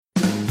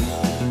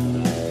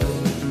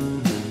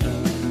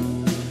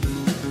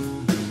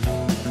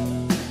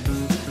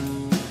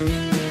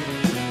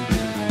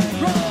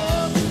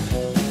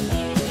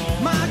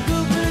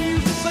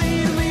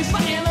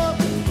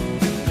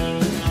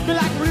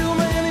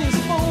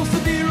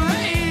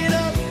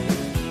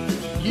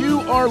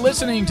are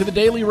listening to the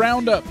Daily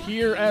Roundup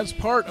here as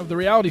part of the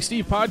Reality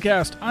Steve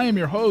podcast. I am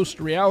your host,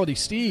 Reality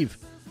Steve.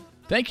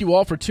 Thank you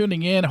all for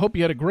tuning in. I hope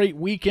you had a great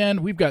weekend.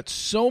 We've got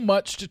so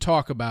much to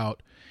talk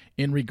about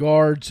in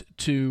regards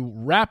to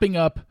wrapping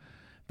up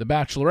the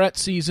Bachelorette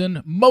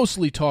season,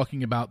 mostly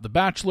talking about The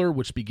Bachelor,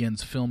 which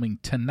begins filming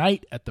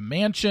tonight at the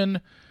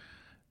mansion.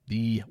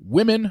 The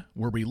women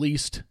were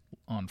released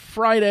on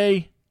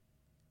Friday.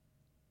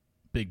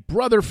 Big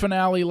Brother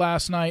finale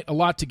last night. A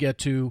lot to get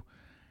to,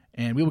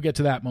 and we will get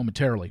to that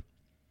momentarily.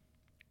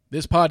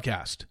 This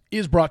podcast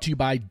is brought to you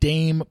by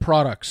Dame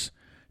Products.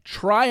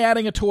 Try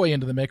adding a toy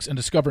into the mix and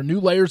discover new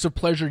layers of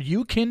pleasure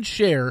you can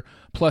share,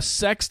 plus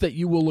sex that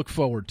you will look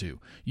forward to.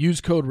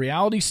 Use code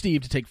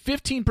RealitySteve to take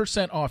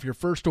 15% off your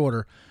first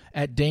order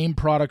at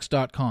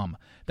DameProducts.com.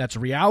 That's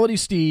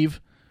RealitySteve.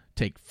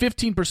 Take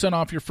 15%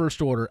 off your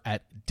first order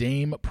at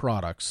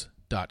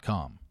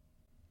DameProducts.com.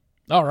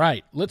 All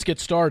right, let's get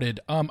started.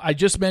 I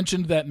just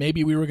mentioned that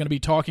maybe we were going to be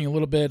talking a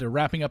little bit or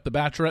wrapping up the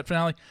Bachelorette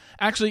finale.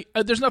 Actually,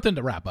 there's nothing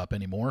to wrap up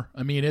anymore.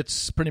 I mean,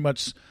 it's pretty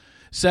much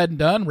said and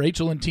done.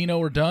 Rachel and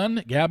Tino are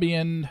done. Gabby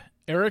and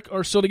Eric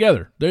are still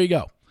together. There you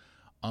go.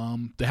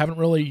 They haven't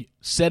really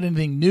said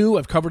anything new.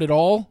 I've covered it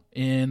all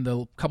in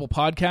the couple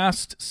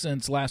podcasts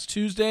since last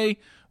Tuesday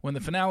when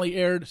the finale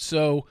aired.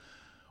 So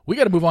we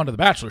got to move on to the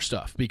Bachelor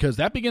stuff because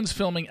that begins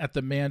filming at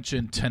the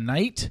mansion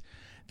tonight.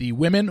 The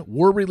women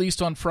were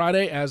released on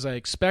Friday, as I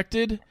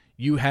expected.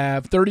 You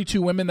have 32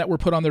 women that were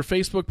put on their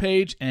Facebook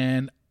page,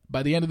 and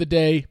by the end of the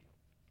day,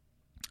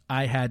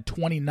 I had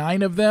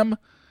 29 of them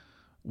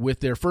with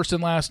their first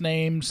and last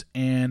names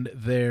and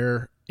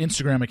their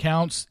Instagram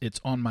accounts.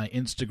 It's on my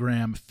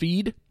Instagram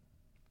feed.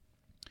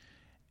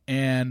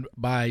 And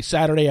by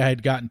Saturday, I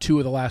had gotten 2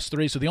 of the last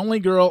 3. So the only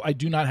girl I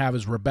do not have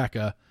is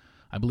Rebecca,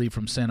 I believe,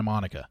 from Santa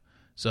Monica.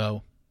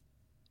 So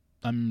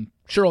I'm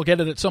sure I'll get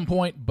it at some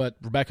point, but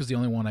Rebecca's the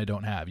only one I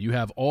don't have. You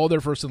have all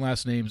their first and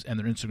last names and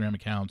their Instagram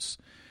accounts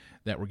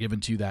that were given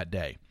to you that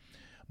day.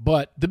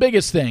 But the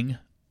biggest thing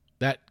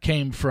that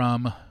came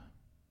from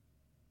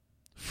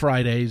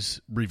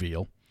Friday's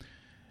reveal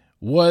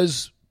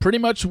was pretty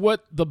much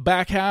what the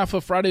back half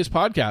of Friday's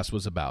podcast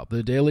was about,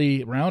 the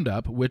Daily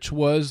Roundup, which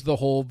was the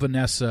whole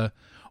Vanessa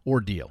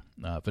ordeal.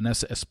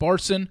 Vanessa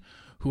Esparson,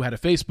 who had a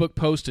Facebook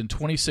post in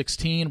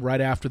 2016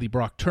 right after the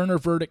Brock Turner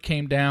verdict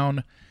came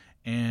down,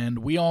 and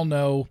we all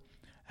know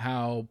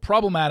how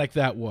problematic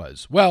that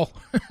was. Well,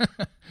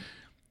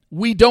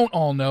 we don't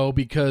all know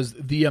because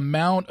the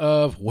amount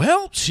of,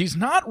 well, she's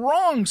not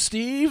wrong,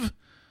 Steve.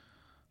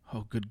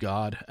 Oh, good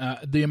God.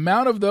 The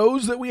amount of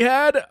those that we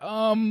had,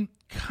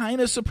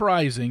 kind of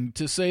surprising,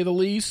 to say the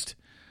least.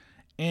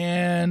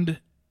 And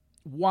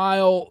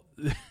while,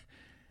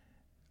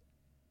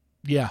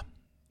 yeah,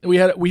 we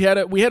had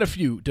a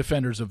few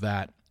defenders of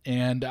that.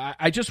 And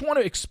I just want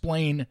to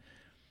explain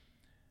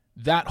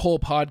that whole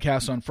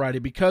podcast on Friday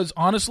because,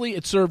 honestly,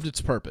 it served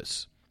its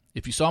purpose.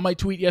 If you saw my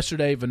tweet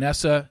yesterday,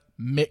 Vanessa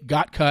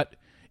got cut,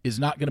 is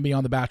not going to be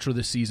on The Bachelor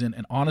this season,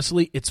 and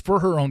honestly, it's for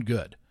her own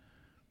good.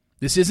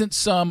 This isn't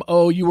some,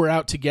 oh, you were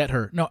out to get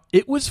her. No,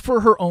 it was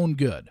for her own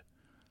good.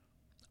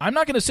 I'm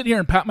not going to sit here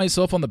and pat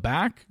myself on the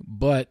back,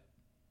 but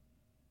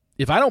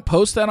if I don't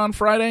post that on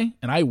Friday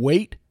and I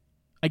wait,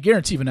 I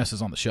guarantee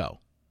Vanessa's on the show.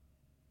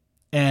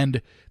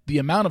 And the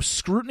amount of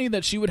scrutiny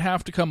that she would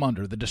have to come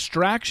under, the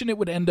distraction it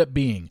would end up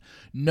being,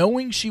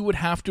 knowing she would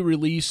have to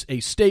release a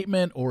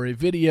statement or a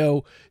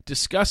video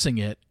discussing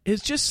it,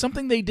 is just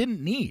something they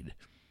didn't need.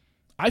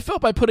 I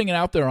felt by putting it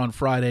out there on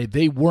Friday,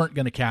 they weren't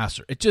going to cast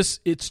her.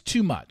 It's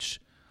too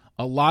much.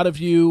 A lot of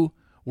you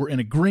were in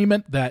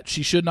agreement that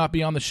she should not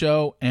be on the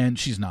show, and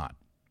she's not.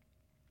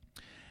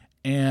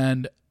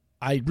 And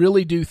I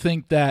really do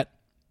think that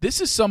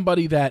this is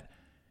somebody that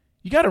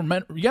you got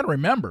to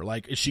remember,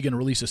 like, is she going to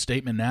release a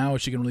statement now?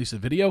 Is she going to release a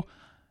video?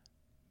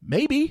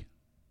 Maybe.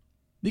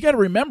 You got to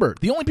remember,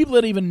 the only people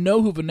that even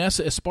know who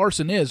Vanessa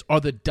Esparson is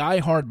are the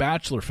diehard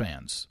Bachelor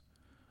fans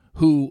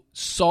who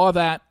saw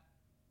that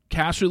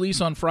cast release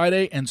on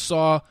Friday and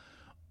saw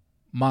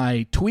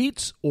my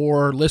tweets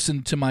or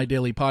listened to my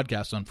daily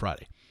podcast on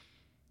Friday.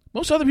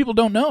 Most other people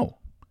don't know.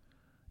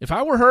 If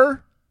I were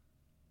her,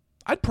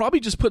 I'd probably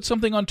just put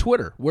something on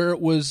Twitter where it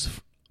was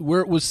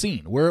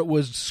seen, where it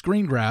was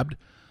screen grabbed,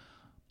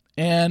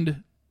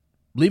 and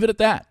leave it at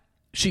that.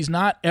 She's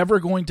not ever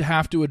going to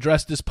have to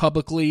address this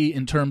publicly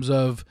in terms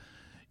of,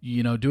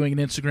 doing an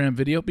Instagram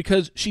video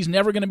because she's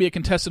never going to be a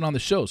contestant on the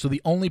show. So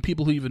the only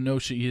people who even know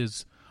she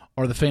is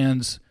are the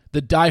fans,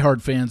 the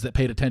diehard fans that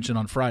paid attention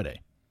on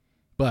Friday.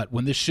 But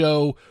when this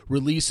show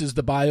releases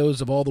the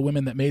bios of all the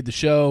women that made the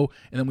show,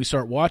 and then we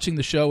start watching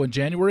the show in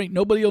January,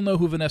 nobody will know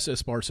who Vanessa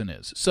Esparson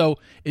is. So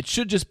it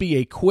should just be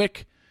a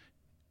quick,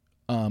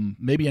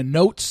 maybe a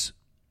notes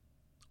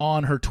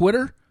on her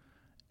Twitter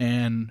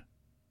and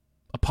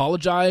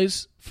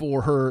apologize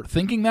for her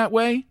thinking that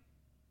way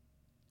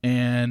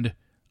and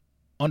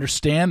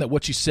understand that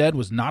what she said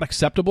was not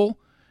acceptable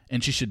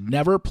and she should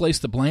never place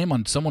the blame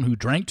on someone who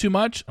drank too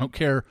much. I don't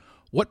care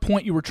what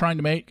point you were trying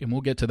to make, and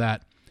we'll get to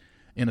that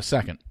in a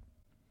second.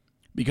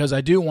 because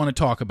I do want to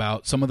talk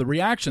about some of the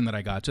reaction that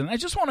I got to. And I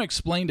just want to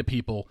explain to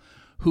people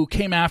who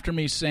came after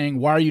me saying,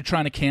 why are you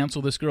trying to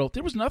cancel this girl?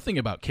 There was nothing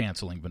about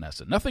canceling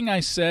Vanessa. Nothing I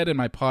said in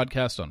my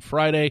podcast on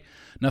Friday,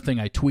 nothing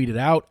I tweeted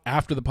out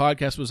after the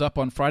podcast was up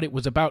on Friday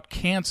was about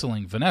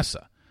canceling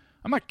Vanessa.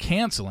 I'm not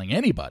canceling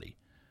anybody.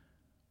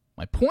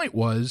 My point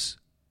was,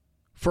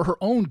 for her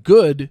own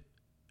good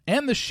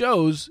and the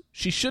shows,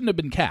 she shouldn't have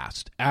been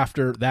cast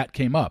after that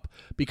came up,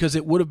 because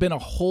it would have been a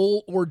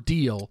whole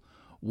ordeal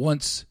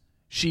once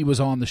she was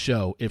on the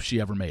show if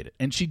she ever made it.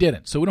 And she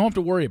didn't, so we don't have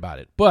to worry about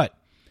it. But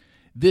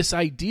this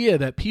idea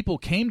that people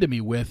came to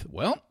me with,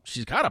 well,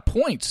 she's got a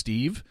point,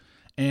 Steve,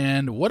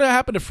 and what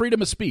happened to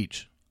freedom of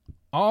speech?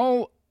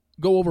 I'll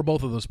go over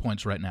both of those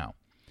points right now.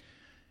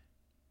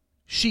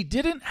 She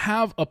didn't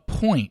have a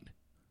point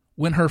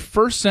when her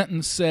first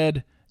sentence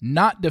said,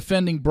 not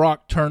defending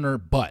Brock Turner,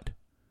 but.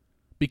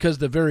 Because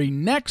the very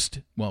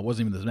next, well, it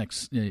wasn't even the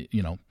next,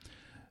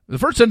 the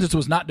first sentence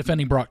was not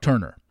defending Brock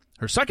Turner.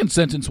 Her second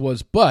sentence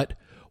was, but,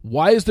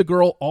 why is the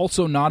girl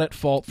also not at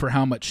fault for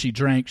how much she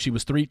drank? She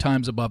was 3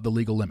 times above the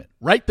legal limit.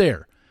 Right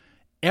there.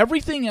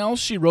 Everything else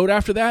she wrote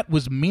after that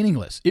was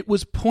meaningless. It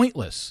was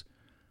pointless.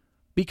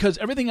 Because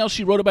everything else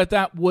she wrote about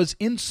that was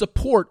in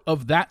support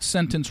of that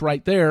sentence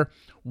right there.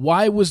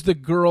 Why was the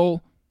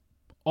girl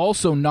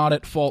also not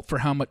at fault for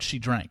how much she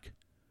drank?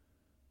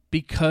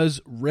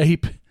 Because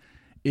rape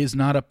is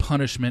not a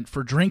punishment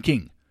for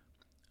drinking.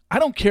 I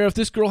don't care if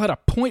this girl had a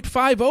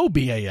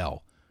 .50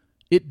 BAL.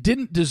 It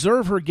didn't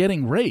deserve her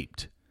getting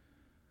raped.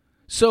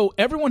 So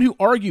everyone who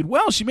argued,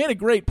 well, she made a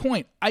great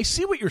point. I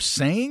see what you're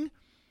saying,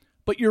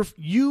 but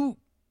you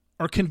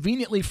are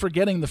conveniently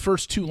forgetting the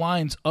first 2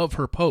 lines of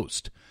her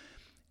post.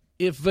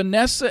 If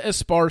Vanessa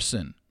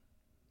Esparson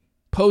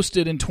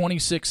posted in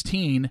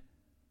 2016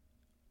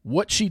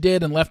 what she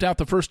did and left out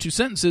the first 2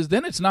 sentences,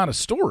 then it's not a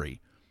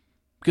story.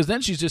 Because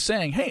then she's just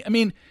saying, hey, I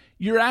mean,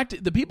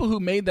 the people who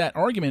made that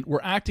argument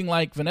were acting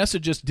like Vanessa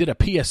just did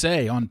a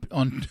PSA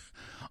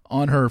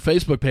on her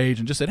Facebook page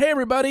and just said, hey,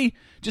 everybody,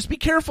 just be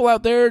careful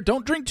out there.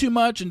 Don't drink too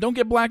much and don't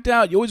get blacked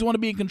out. You always want to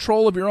be in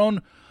control of your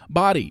own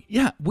body.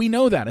 Yeah, we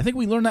know that. I think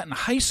we learned that in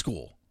high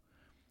school.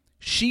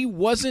 She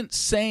wasn't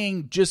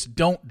saying just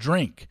don't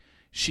drink.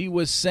 She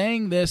was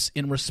saying this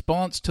in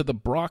response to the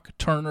Brock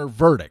Turner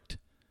verdict.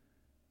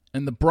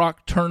 And the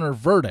Brock Turner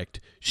verdict,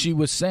 she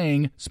was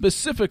saying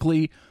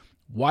specifically,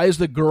 why is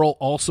the girl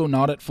also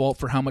not at fault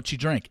for how much she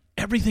drank?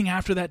 Everything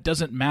after that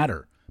doesn't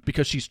matter,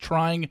 because she's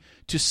trying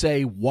to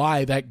say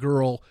why that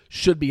girl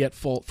should be at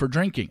fault for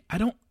drinking.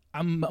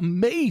 I'm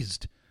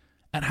amazed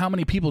at how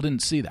many people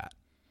didn't see that.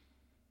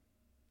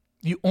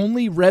 You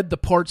only read the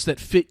parts that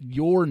fit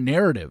your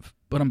narrative,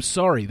 but I'm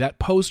sorry, that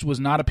post was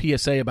not a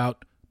PSA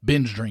about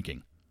binge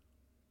drinking.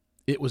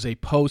 It was a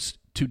post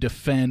to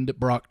defend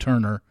Brock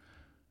Turner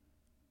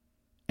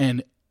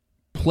and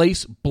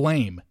place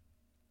blame.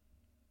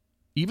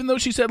 Even though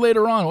she said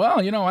later on, well,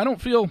 I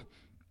don't feel,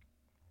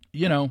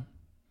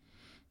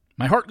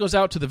 my heart goes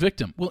out to the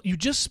victim. Well, you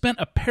just spent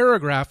a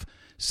paragraph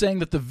saying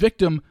that the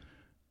victim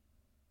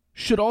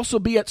should also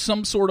be at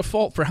some sort of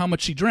fault for how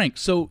much she drank.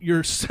 So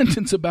your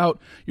sentence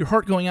about your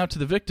heart going out to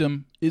the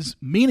victim is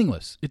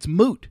meaningless. It's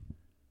moot.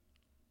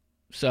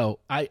 So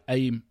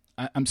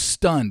I'm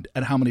stunned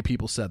at how many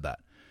people said that.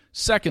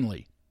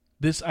 Secondly,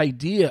 this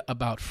idea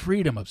about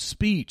freedom of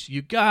speech.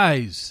 You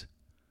guys,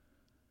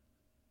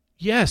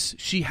 yes,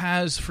 she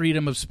has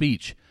freedom of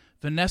speech.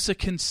 Vanessa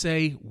can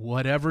say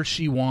whatever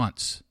she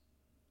wants.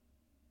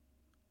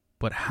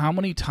 But how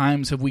many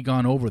times have we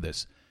gone over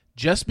this?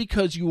 Just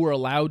because you were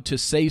allowed to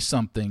say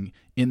something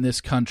in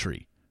this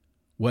country,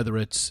 whether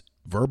it's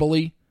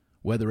verbally,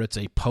 whether it's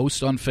a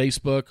post on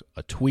Facebook,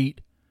 a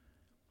tweet,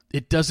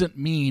 it doesn't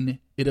mean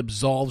it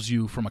absolves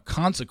you from a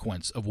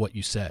consequence of what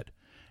you said.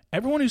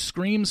 Everyone who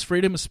screams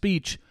freedom of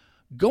speech,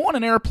 go on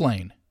an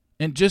airplane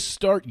and just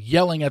start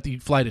yelling at the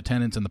flight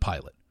attendants and the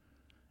pilot.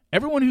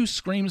 Everyone who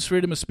screams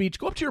freedom of speech,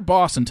 go up to your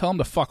boss and tell him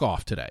to fuck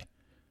off today.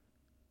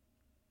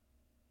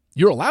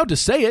 You're allowed to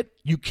say it.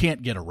 You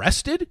can't get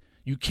arrested.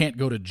 You can't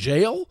go to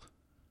jail.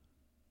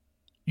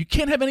 You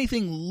can't have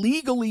anything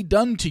legally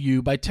done to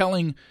you by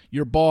telling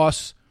your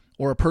boss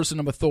or a person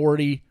of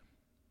authority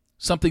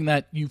something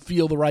that you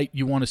feel the right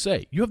you want to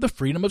say. You have the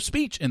freedom of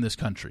speech in this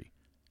country.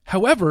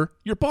 However,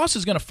 your boss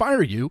is going to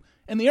fire you,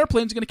 and the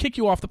airplane's going to kick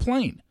you off the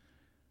plane.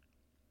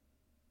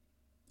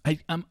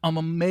 I'm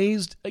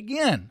amazed,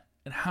 again,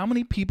 at how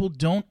many people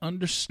don't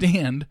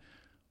understand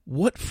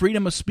what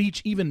freedom of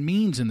speech even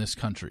means in this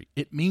country.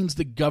 It means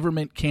the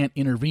government can't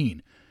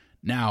intervene.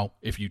 Now,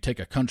 if you take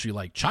a country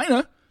like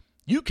China,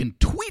 you can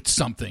tweet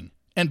something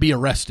and be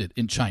arrested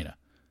in China.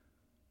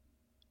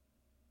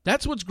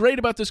 That's what's great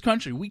about this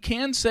country. We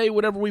can say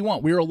whatever we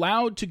want. We're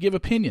allowed to give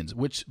opinions,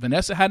 which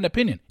Vanessa had an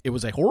opinion. It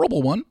was a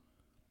horrible one,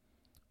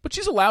 but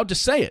she's allowed to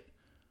say it.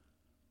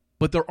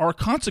 But there are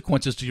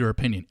consequences to your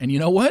opinion. And you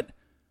know what?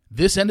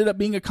 This ended up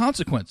being a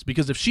consequence,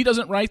 because if she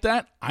doesn't write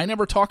that, I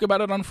never talk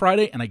about it on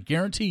Friday, and I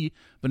guarantee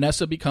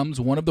Vanessa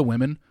becomes one of the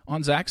women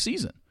on Zach's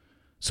season.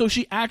 So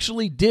she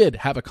actually did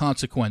have a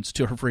consequence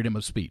to her freedom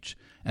of speech,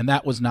 and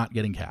that was not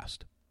getting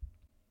cast.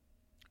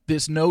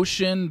 This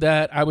notion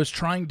that I was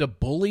trying to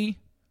bully,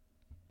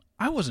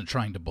 I wasn't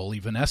trying to bully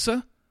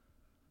Vanessa.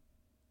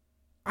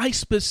 I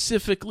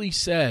specifically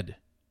said,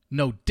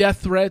 no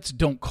death threats,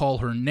 don't call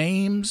her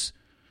names,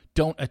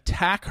 don't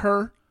attack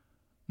her.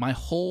 My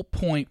whole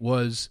point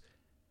was,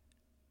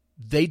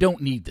 they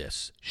don't need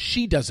this.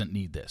 She doesn't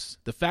need this.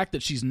 The fact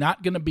that she's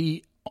not going to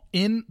be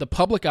in the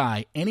public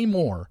eye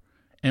anymore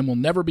and will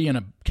never be in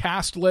a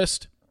cast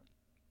list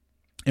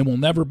and will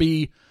never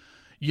be,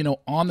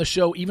 on the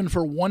show even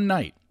for one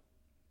night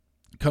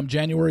come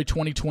January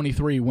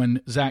 2023 when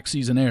Zach's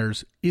season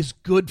airs is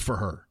good for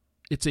her.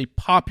 It's a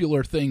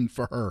popular thing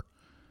for her.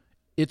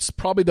 It's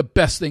probably the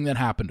best thing that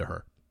happened to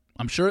her.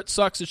 I'm sure it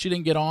sucks that she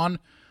didn't get on,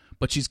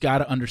 but she's got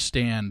to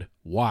understand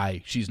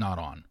why she's not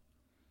on.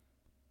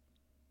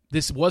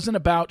 This wasn't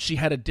about she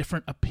had a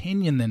different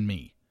opinion than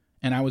me,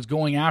 and I was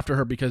going after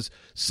her because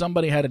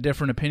somebody had a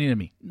different opinion than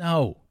me.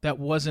 No, that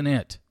wasn't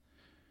it.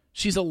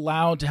 She's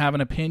allowed to have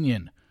an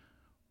opinion,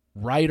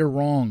 right or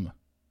wrong.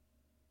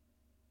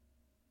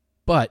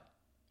 But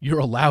you're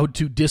allowed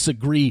to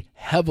disagree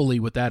heavily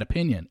with that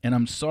opinion, and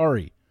I'm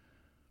sorry.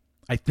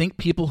 I think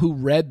people who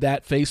read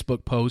that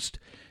Facebook post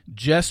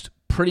just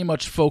pretty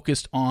much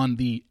focused on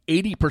the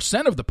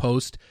 80% of the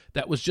post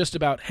that was just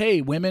about,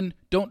 hey, women,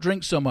 don't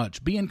drink so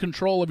much. Be in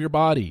control of your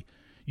body.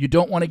 You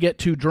don't want to get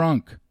too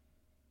drunk.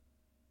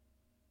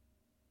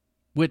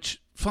 Which,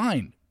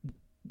 fine.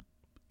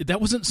 That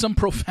wasn't some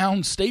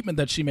profound statement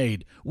that she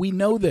made. We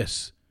know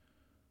this.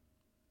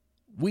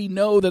 We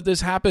know that this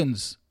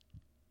happens.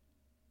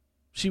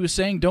 She was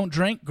saying, don't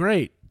drink.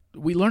 Great.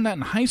 We learned that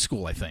in high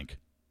school, I think.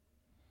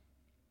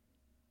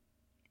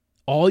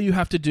 All you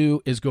have to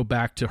do is go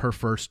back to her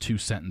first two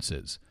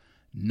sentences.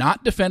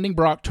 Not defending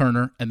Brock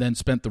Turner, and then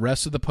spent the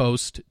rest of the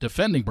post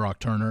defending Brock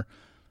Turner,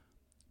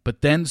 but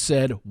then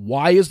said,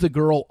 why is the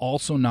girl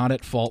also not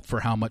at fault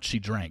for how much she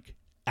drank?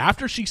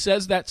 After she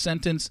says that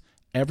sentence,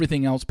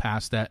 everything else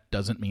past that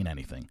doesn't mean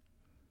anything.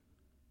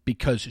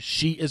 Because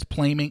she is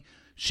putting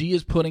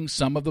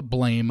some of the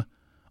blame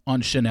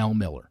on Chanel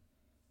Miller.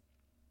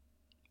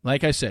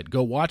 Like I said,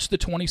 go watch the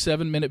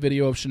 27-minute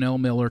video of Chanel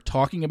Miller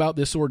talking about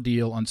this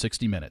ordeal on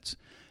 60 Minutes.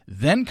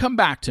 Then come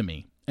back to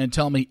me and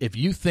tell me if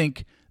you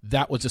think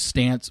that was a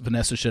stance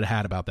Vanessa should have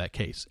had about that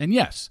case. And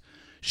yes,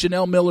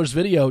 Chanel Miller's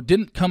video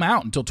didn't come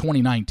out until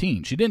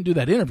 2019. She didn't do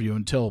that interview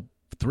until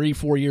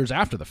 3-4 years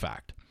after the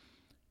fact.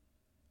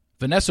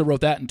 Vanessa wrote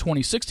that in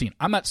 2016.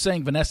 I'm not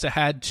saying Vanessa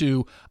had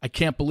to, I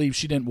can't believe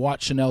she didn't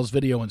watch Chanel's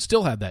video and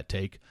still had that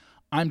take.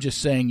 I'm just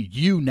saying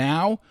you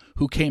now,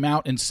 who came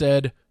out and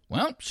said,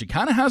 well, she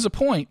kind of has a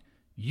point.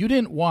 You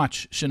didn't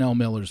watch Chanel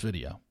Miller's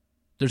video.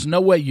 There's no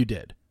way you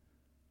did.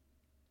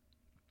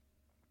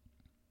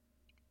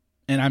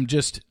 And I'm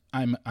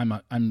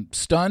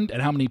stunned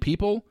at how many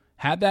people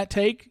had that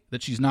take,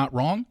 that she's not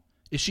wrong.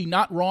 Is she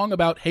not wrong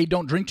about, hey,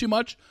 don't drink too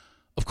much?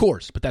 Of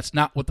course, but that's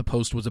not what the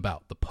post was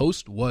about. The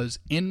post was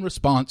in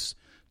response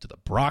to the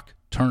Brock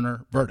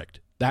Turner verdict.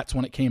 That's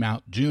when it came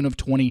out, June of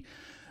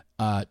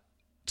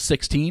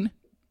 2016.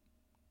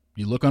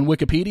 You look on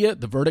Wikipedia,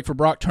 the verdict for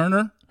Brock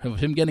Turner, of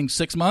him getting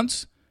 6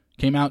 months,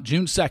 came out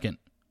June 2nd,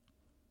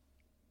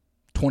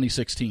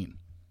 2016.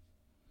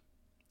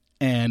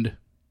 And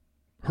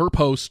her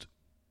post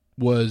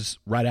was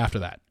right after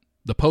that.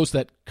 The post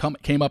that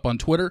came up on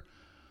Twitter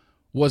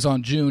was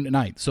on June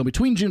 9th. So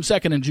between June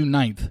 2nd and June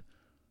 9th,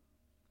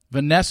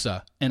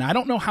 Vanessa, and I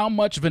don't know how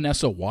much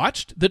Vanessa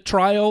watched the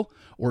trial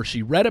or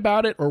she read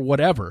about it or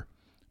whatever,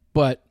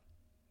 but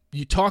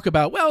you talk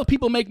about, well,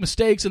 people make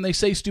mistakes and they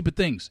say stupid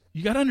things.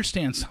 You got to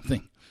understand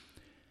something.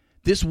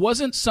 This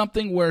wasn't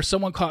something where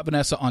someone caught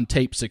Vanessa on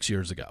tape 6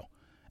 years ago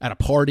at a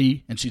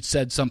party and she'd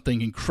said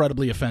something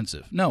incredibly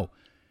offensive. No,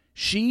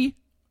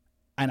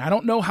 and I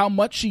don't know how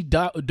much she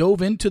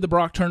dove into the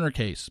Brock Turner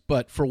case,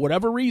 but for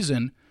whatever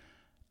reason,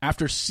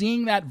 after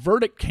seeing that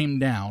verdict came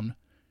down,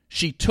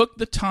 she took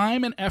the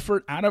time and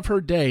effort out of her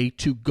day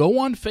to go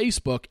on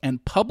Facebook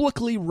and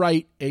publicly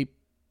write a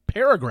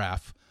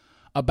paragraph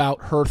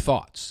about her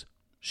thoughts.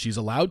 She's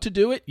allowed to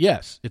do it?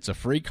 Yes. It's a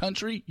free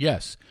country?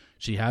 Yes.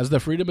 She has the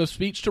freedom of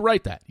speech to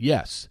write that?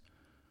 Yes.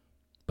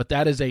 But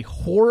that is a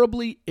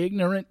horribly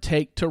ignorant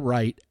take to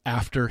write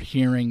after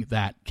hearing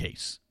that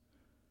case.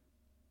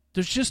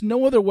 There's just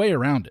no other way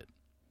around it.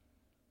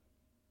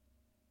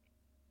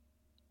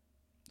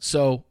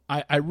 So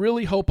I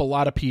really hope a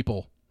lot of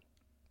people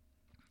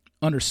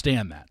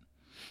understand that.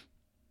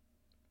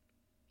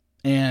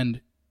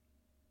 And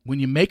when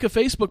you make a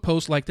Facebook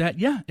post like that,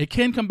 yeah, it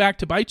can come back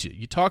to bite you.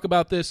 You talk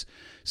about this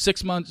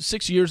 6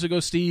 years ago,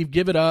 Steve,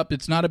 give it up.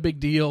 It's not a big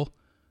deal.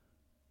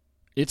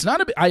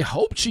 I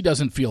hope she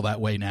doesn't feel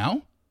that way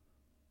now.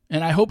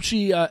 And I hope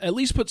she at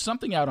least puts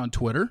something out on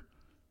Twitter.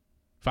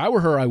 If I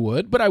were her, I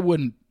would, but I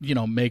wouldn't,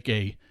 make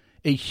a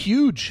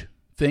huge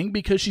thing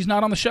because she's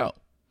not on the show.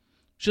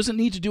 She doesn't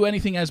need to do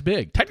anything as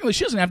big. Technically,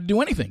 she doesn't have to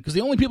do anything because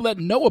the only people that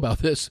know about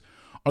this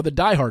are the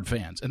diehard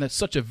fans, and that's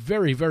such a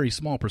very, very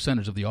small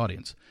percentage of the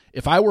audience.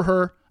 If I were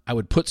her, I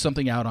would put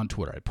something out on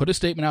Twitter. I'd put a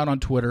statement out on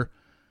Twitter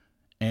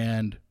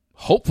and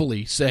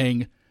hopefully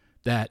saying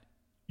that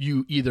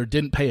you either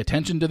didn't pay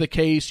attention to the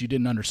case, you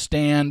didn't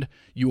understand,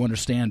 you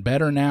understand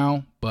better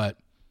now, but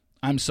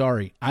I'm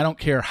sorry. I don't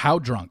care how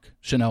drunk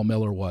Chanel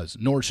Miller was,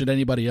 nor should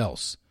anybody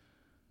else.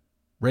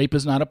 Rape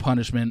is not a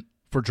punishment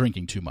for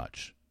drinking too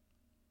much.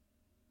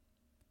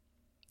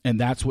 And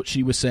that's what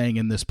she was saying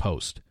in this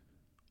post.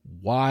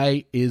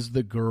 Why is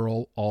the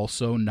girl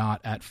also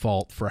not at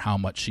fault for how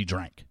much she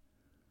drank?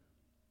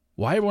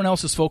 Why everyone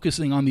else is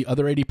focusing on the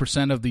other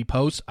 80% of the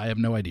post, I have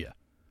no idea.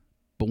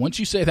 But once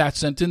you say that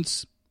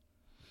sentence,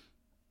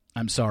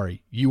 I'm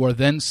sorry. You are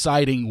then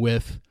siding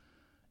with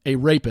a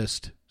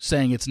rapist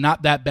saying it's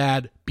not that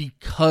bad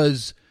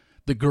because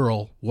the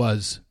girl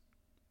was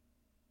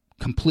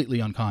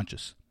completely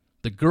unconscious.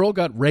 The girl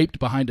got raped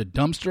behind a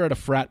dumpster at a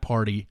frat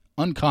party,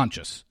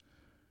 unconscious,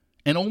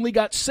 and only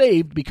got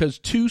saved because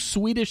 2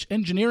 Swedish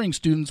engineering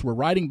students were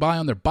riding by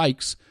on their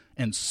bikes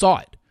and saw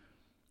it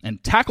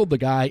and tackled the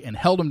guy and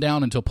held him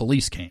down until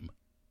police came.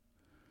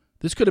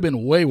 This could have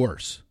been way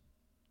worse.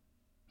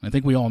 I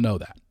think we all know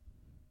that.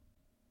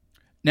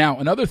 Now,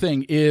 another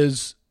thing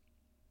is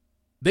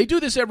they do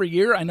this every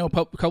year. I know a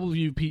couple of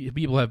you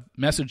people have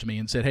messaged me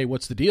and said, hey,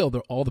 what's the deal?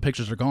 All the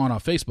pictures are gone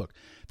off Facebook.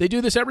 They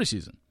do this every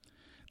season.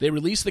 They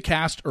release the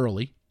cast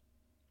early,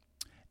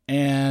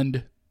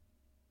 and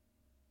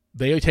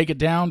they take it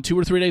down 2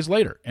 or 3 days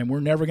later, and we're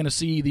never going to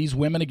see these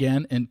women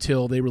again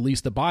until they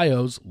release the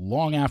bios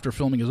long after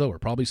filming is over,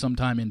 probably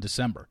sometime in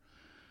December.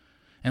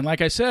 And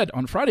like I said,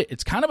 on Friday,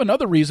 it's kind of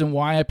another reason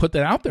why I put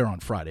that out there on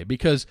Friday,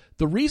 because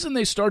the reason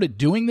they started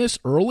doing this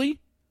early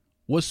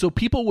was so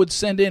people would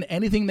send in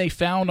anything they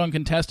found on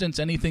contestants,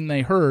 anything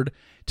they heard,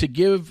 to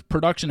give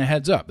production a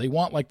heads up. They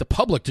want like the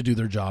public to do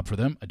their job for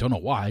them. I don't know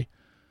why.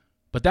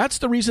 But that's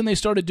the reason they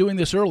started doing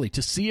this early,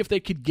 to see if they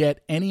could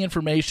get any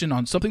information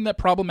on something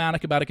that's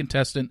problematic about a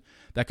contestant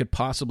that could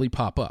possibly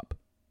pop up.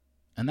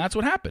 And that's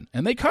what happened.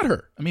 And they cut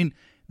her. I mean,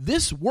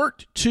 this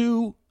worked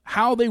to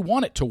how they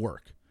want it to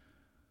work.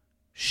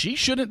 She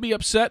shouldn't be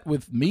upset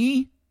with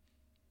me.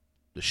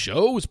 The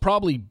show was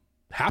probably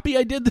happy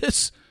I did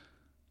this.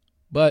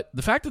 But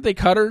the fact that they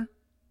cut her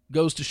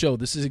goes to show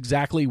this is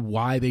exactly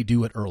why they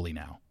do it early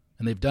now.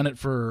 And they've done it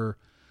for...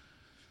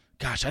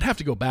 Gosh, I'd have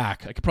to go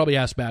back. I could probably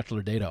ask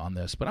Bachelor Data on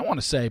this, but I want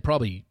to say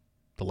probably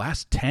the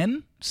last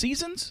 10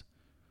 seasons,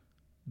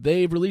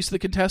 they've released the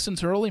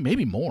contestants early,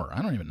 maybe more.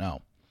 I don't even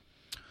know.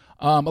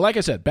 But like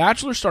I said,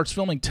 Bachelor starts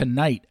filming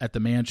tonight at the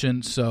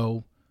mansion,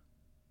 so,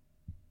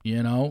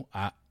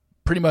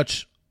 pretty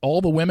much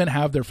all the women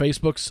have their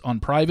Facebooks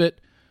on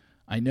private.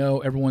 I know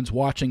everyone's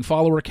watching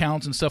follower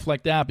accounts and stuff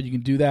like that, but you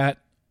can do that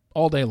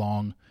all day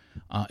long.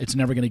 It's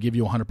never going to give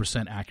you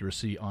 100%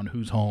 accuracy on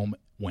who's home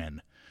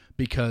when.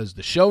 Because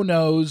the show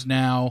knows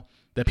now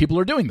that people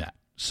are doing that.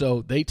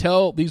 So they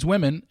tell these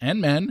women and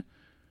men,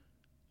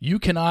 you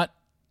cannot,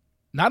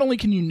 not only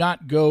can you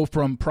not go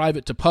from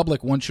private to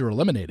public once you're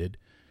eliminated,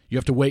 you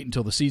have to wait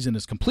until the season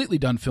is completely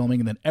done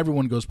filming and then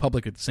everyone goes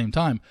public at the same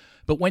time.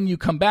 But when you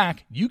come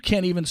back, you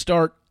can't even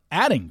start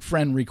adding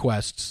friend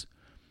requests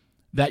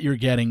that you're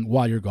getting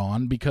while you're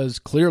gone, because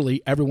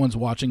clearly everyone's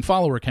watching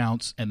follower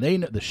accounts, and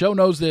the show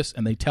knows this,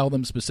 and they tell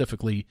them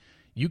specifically,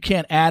 you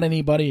can't add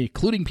anybody,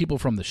 including people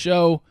from the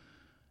show.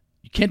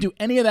 You can't do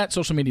any of that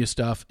social media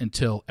stuff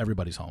until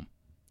everybody's home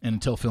and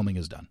until filming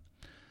is done.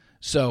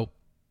 So,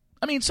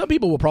 I mean, some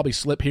people will probably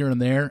slip here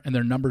and there, and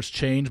their numbers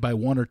change by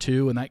 1 or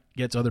 2, and that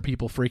gets other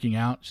people freaking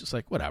out. It's just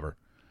like, whatever.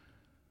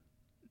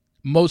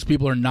 Most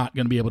people are not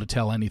going to be able to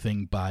tell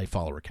anything by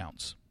follower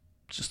counts.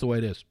 It's just the way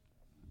it is.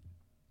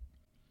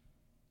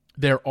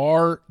 There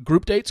are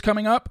group dates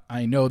coming up.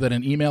 I know that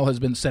an email has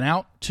been sent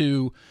out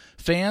to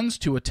fans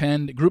to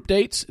attend group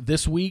dates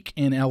this week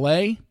in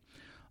LA.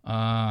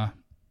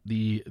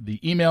 The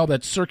email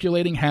that's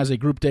circulating has a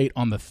group date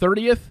on the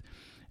 30th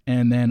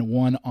and then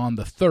one on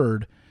the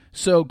 3rd.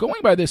 So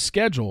going by this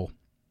schedule,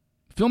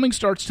 filming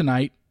starts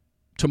tonight.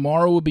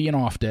 Tomorrow will be an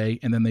off day,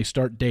 and then they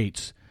start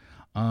dates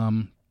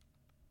on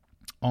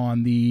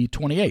the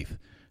 28th.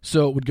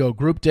 So it would go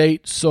group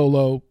date,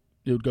 solo.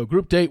 It would go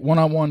group date,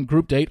 one-on-one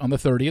group date on the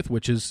 30th,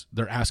 which is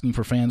they're asking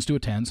for fans to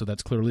attend, so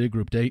that's clearly a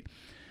group date.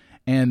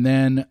 And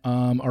then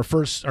our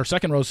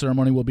second rose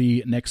ceremony will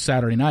be next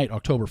Saturday night,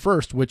 October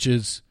 1st, which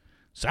is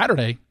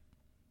Saturday.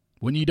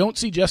 When you don't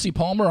see Jesse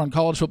Palmer on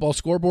College Football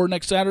Scoreboard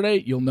next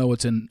Saturday, you'll know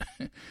it's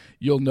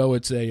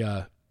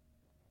a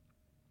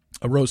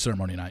rose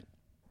ceremony night.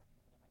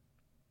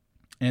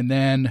 And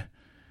then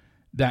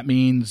that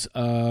means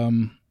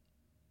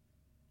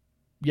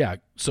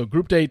so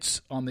group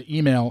dates on the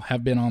email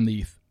have been on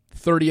the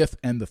 30th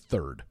and the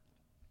 3rd.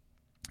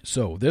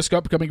 So this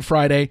upcoming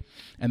Friday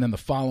and then the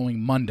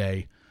following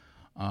Monday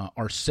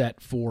are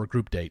set for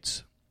group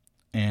dates,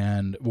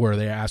 and where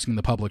they're asking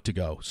the public to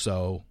go.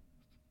 So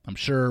I'm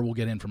sure we'll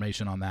get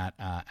information on that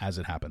as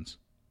it happens.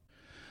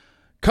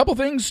 Couple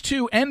things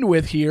to end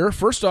with here.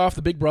 First off,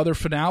 the Big Brother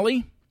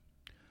finale.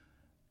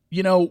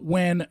 You know,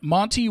 when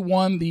Monty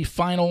won the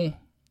final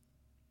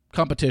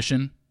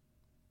competition,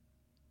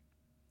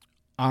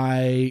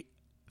 I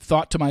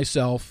thought to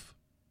myself,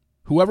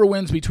 whoever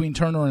wins between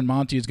Turner and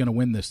Monty is going to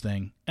win this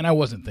thing. And I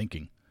wasn't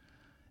thinking.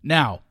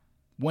 Now,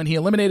 when he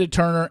eliminated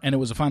Turner and it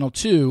was a final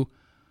 2,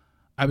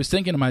 I was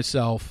thinking to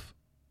myself,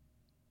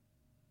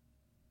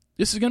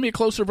 this is going to be a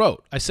closer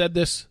vote. I said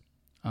this,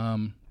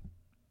 back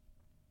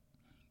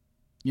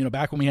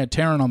when we had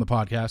Taryn on the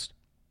podcast.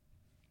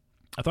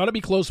 I thought it'd be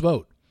a close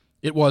vote.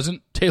 It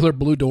wasn't. Taylor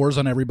blew doors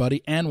on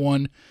everybody and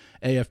won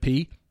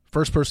AFP.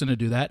 First person to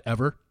do that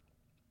ever.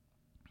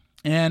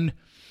 And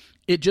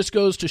it just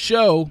goes to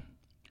show,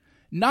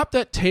 not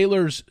that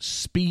Taylor's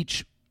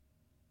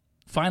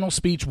final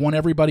speech won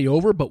everybody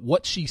over, but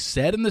what she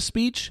said in the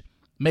speech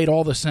made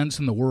all the sense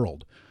in the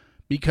world.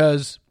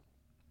 Because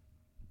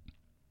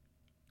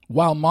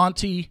while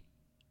Monty,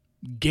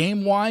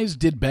 game-wise,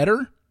 did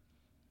better,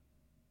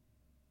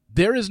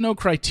 there is no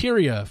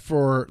criteria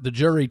for the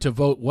jury to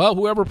vote, well,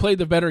 whoever played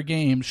the better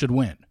game should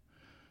win.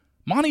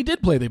 Monty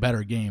did play the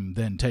better game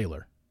than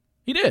Taylor.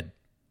 He did.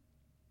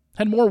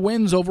 Had more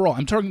wins overall.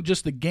 I'm talking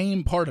just the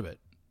game part of it.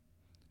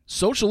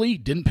 Socially,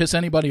 didn't piss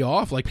anybody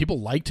off. Like,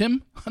 people liked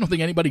him. I don't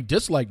think anybody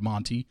disliked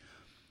Monty.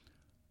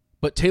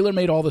 But Taylor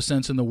made all the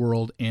sense in the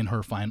world in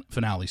her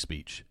finale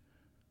speech.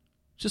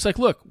 It's just like,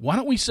 look, why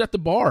don't we set the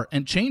bar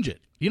and change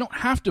it? You don't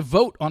have to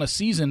vote on a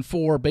season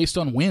based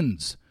on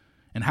wins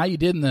and how you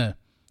did in the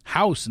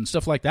house and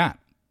stuff like that.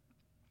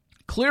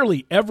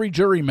 Clearly, every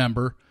jury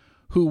member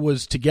who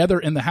was together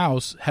in the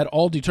house had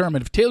all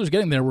determined if Taylor's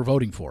getting there, we're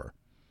voting for her.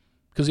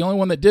 Because the only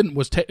one that didn't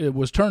was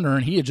Turner,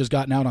 and he had just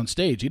gotten out on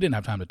stage. He didn't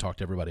have time to talk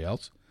to everybody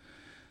else.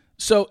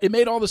 So it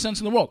made all the sense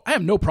in the world. I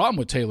have no problem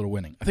with Taylor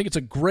winning. I think it's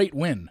a great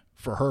win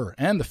for her,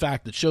 and the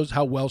fact that shows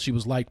how well she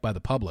was liked by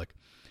the public.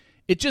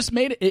 It just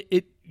made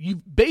it you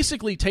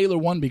basically, Taylor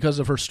won because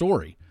of her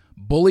story.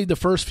 Bullied the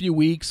first few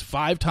weeks,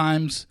 5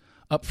 times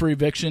up for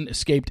eviction,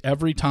 escaped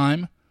every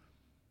time.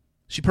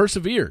 She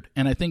persevered,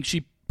 and I think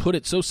she put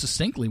it so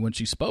succinctly when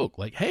she spoke,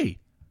 like, hey,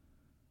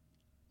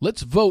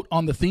 let's vote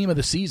on the theme of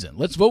the season.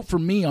 Let's vote for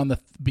me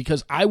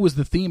because I was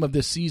the theme of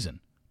this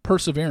season.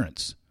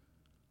 Perseverance.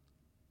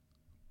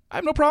 I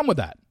have no problem with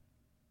that.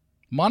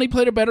 Monty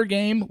played a better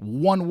game,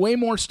 won way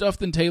more stuff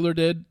than Taylor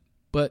did,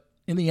 but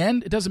in the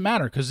end, it doesn't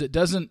matter because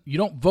you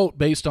don't vote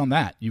based on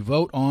that. You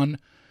vote on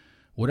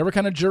whatever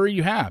kind of jury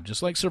you have,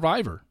 just like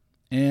Survivor.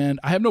 And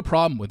I have no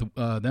problem with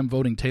them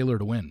voting Taylor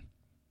to win.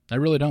 I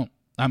really don't.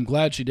 I'm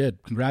glad she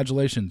did.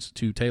 Congratulations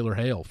to Taylor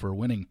Hale for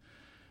winning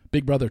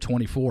Big Brother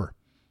 24.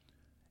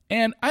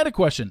 And I had a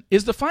question.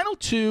 Is the final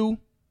 2,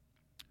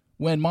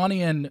 when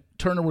Monty and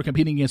Turner were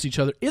competing against each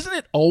other, isn't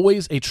it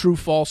always a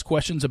true-false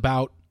questions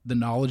about the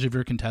knowledge of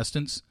your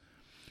contestants?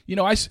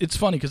 It's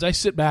funny because I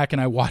sit back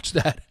and I watch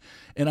that,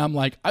 and I'm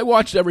like, I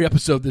watched every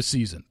episode this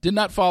season. Did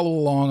not follow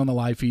along on the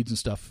live feeds and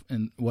stuff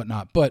and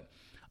whatnot, but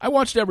I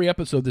watched every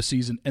episode this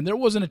season, and there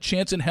wasn't a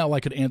chance in hell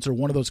I could answer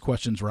one of those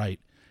questions right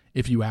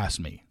if you asked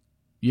me.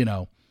 They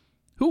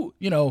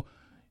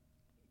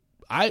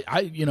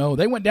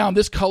went down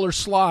this color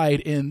slide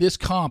in this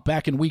comp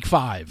back in week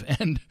 5,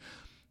 and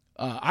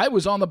I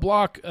was on the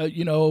block,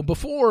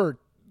 before,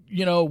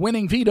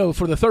 winning veto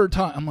for the 3rd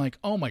time. I'm like,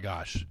 oh my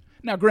gosh.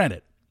 Now,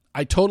 granted,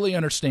 I totally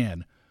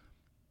understand.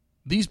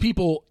 These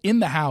people in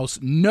the house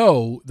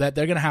know that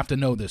they're going to have to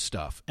know this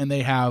stuff, and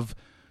they have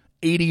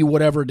 80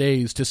 whatever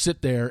days to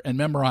sit there and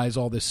memorize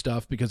all this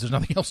stuff because there's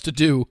nothing else to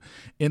do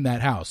in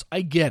that house.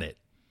 I get it.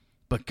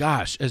 But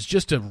gosh, as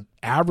just an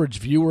average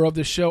viewer of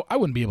this show, I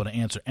wouldn't be able to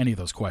answer any of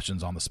those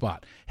questions on the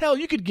spot. Hell,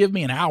 you could give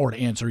me an hour to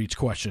answer each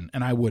question,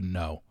 and I wouldn't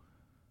know.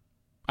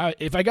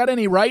 If I got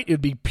any right, it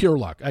would be pure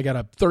luck. I got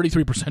a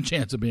 33%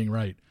 chance of being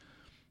right.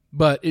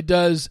 But it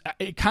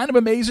kind of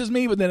amazes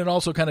me, but then it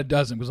also kind of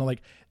doesn't, because I'm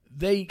like,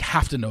 they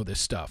have to know this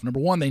stuff. Number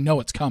one, they know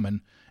it's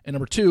coming. And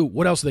number two,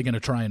 what else are they going to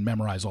try and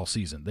memorize all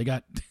season? They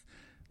got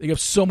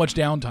so much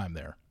downtime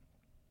there.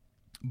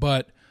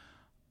 But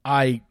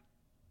I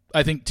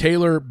think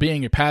Taylor,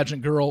 being a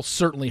pageant girl,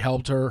 certainly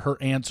helped her. Her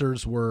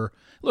answers were...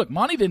 Look,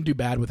 Monty didn't do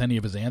bad with any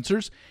of his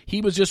answers.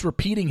 He was just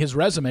repeating his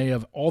resume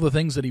of all the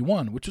things that he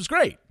won, which was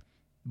great.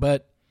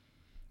 But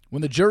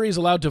when the jury is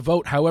allowed to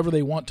vote however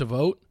they want to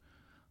vote,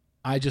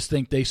 I just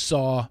think they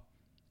saw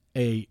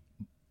a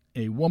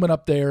woman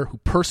up there who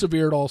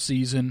persevered all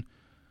season,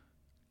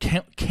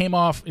 came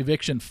off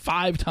eviction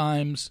 5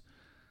 times.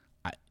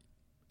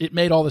 It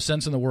made all the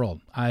sense in the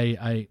world.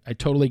 I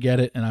totally get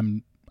it,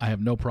 and I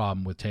have no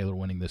problem with Taylor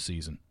winning this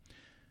season.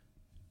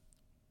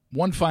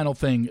 One final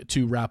thing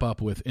to wrap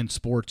up with in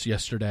sports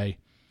yesterday.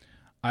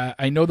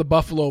 I know the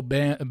Buffalo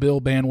Bill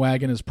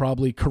bandwagon is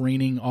probably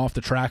careening off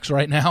the tracks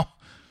right now,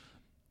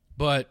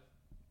 but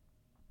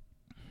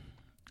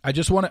I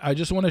just want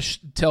to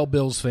tell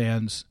Bills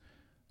fans,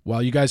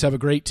 while you guys have a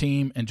great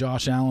team and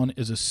Josh Allen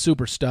is a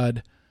super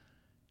stud,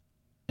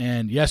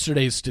 and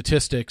yesterday's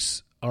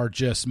statistics are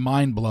just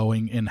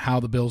mind-blowing in how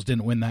the Bills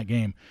didn't win that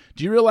game.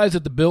 Do you realize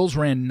that the Bills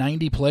ran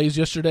 90 plays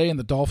yesterday and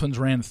the Dolphins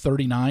ran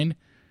 39?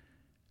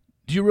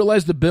 Do you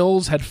realize the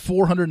Bills had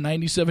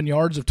 497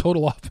 yards of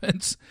total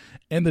offense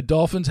and the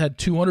Dolphins had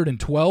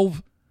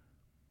 212?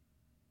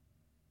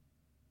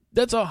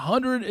 That's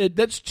 100.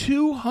 That's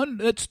 200.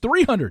 That's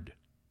 300.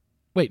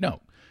 Wait,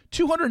 no.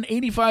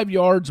 285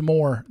 yards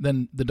more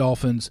than the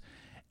Dolphins,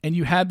 and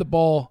you had the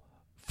ball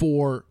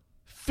for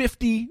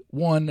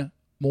 51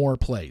 more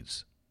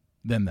plays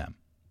than them,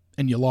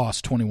 and you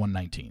lost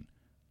 21-19.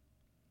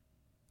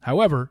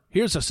 However,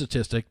 here's a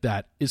statistic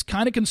that is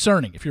kind of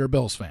concerning if you're a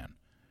Bills fan.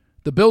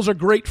 The Bills are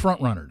great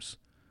front runners.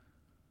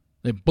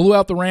 They blew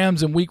out the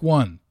Rams in week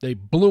 1. They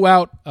blew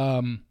out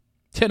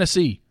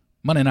Tennessee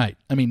Monday night.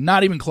 I mean,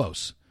 not even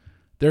close.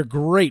 They're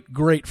great,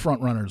 great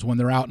front runners when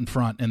they're out in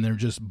front and they're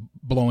just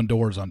blowing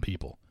doors on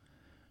people.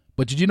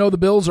 But did you know the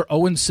Bills are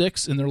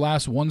 0-6 in their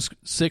last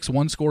 6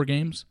 one-score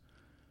games?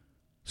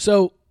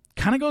 So,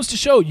 kind of goes to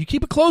show, you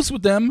keep it close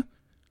with them,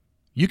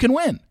 you can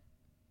win.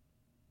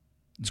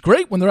 It's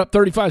great when they're up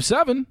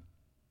 35-7,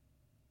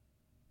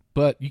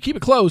 but you keep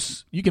it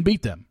close, you can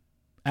beat them.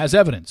 As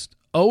evidenced,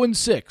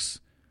 0-6,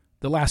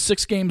 the last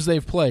 6 games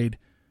they've played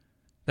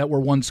that were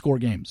one-score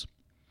games.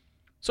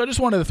 So I just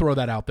wanted to throw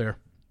that out there.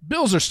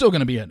 Bills are still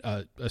going to be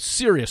a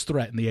serious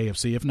threat in the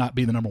AFC, if not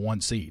be the number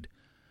 1 seed.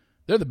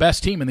 They're the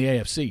best team in the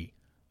AFC.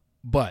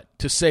 But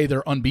to say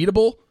they're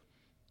unbeatable,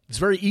 it's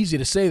very easy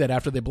to say that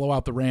after they blow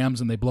out the Rams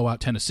and they blow out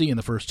Tennessee in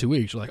the first 2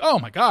 weeks. You're like, oh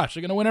my gosh,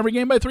 they're going to win every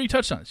game by 3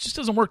 touchdowns. It just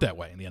doesn't work that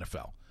way in the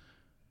NFL.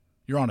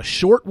 You're on a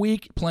short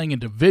week playing a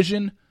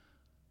division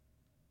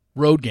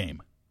road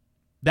game.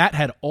 That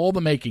had all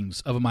the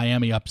makings of a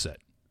Miami upset.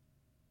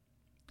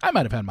 I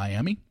might have had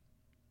Miami.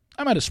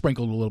 I might have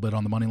sprinkled a little bit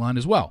on the money line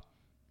as well,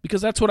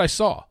 because that's what I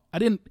saw. I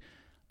didn't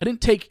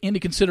take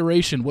into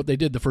consideration what they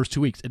did the first 2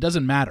 weeks. It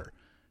doesn't matter.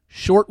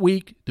 Short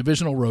week,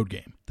 divisional road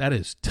game. That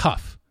is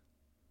tough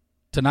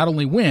to not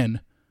only win,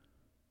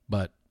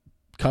 but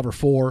cover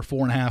 4,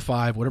 4.5,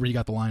 5, whatever you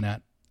got the line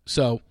at.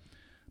 So,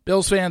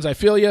 Bills fans, I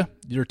feel you.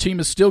 Your team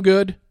is still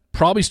good.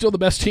 Probably still the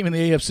best team in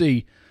the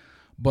AFC,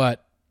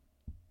 but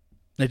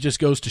it just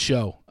goes to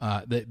show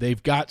that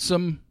they've got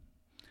some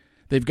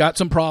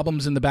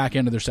problems in the back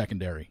end of their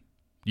secondary.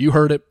 You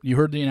heard it. You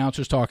heard the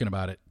announcers talking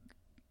about it.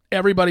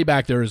 Everybody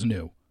back there is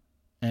new,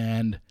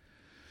 and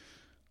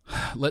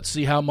let's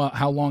see how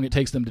long it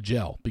takes them to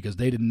gel, because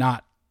they did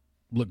not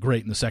look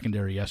great in the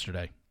secondary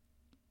yesterday.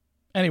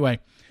 Anyway,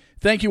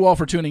 thank you all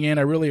for tuning in.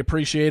 I really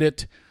appreciate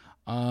it.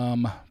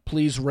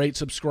 Please rate,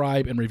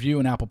 subscribe, and review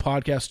an Apple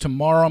Podcast.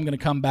 Tomorrow I'm going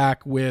to come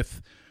back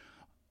with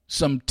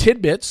some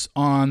tidbits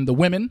on the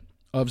women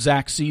of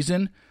Zach's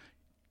season,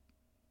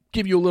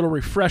 give you a little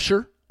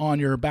refresher on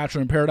your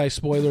Bachelor in Paradise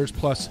spoilers,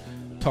 plus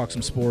talk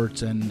some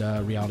sports and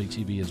reality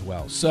TV as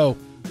well. So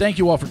thank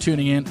you all for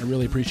tuning in. I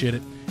really appreciate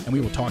it, and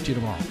we will talk to you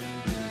tomorrow.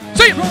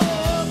 See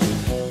you!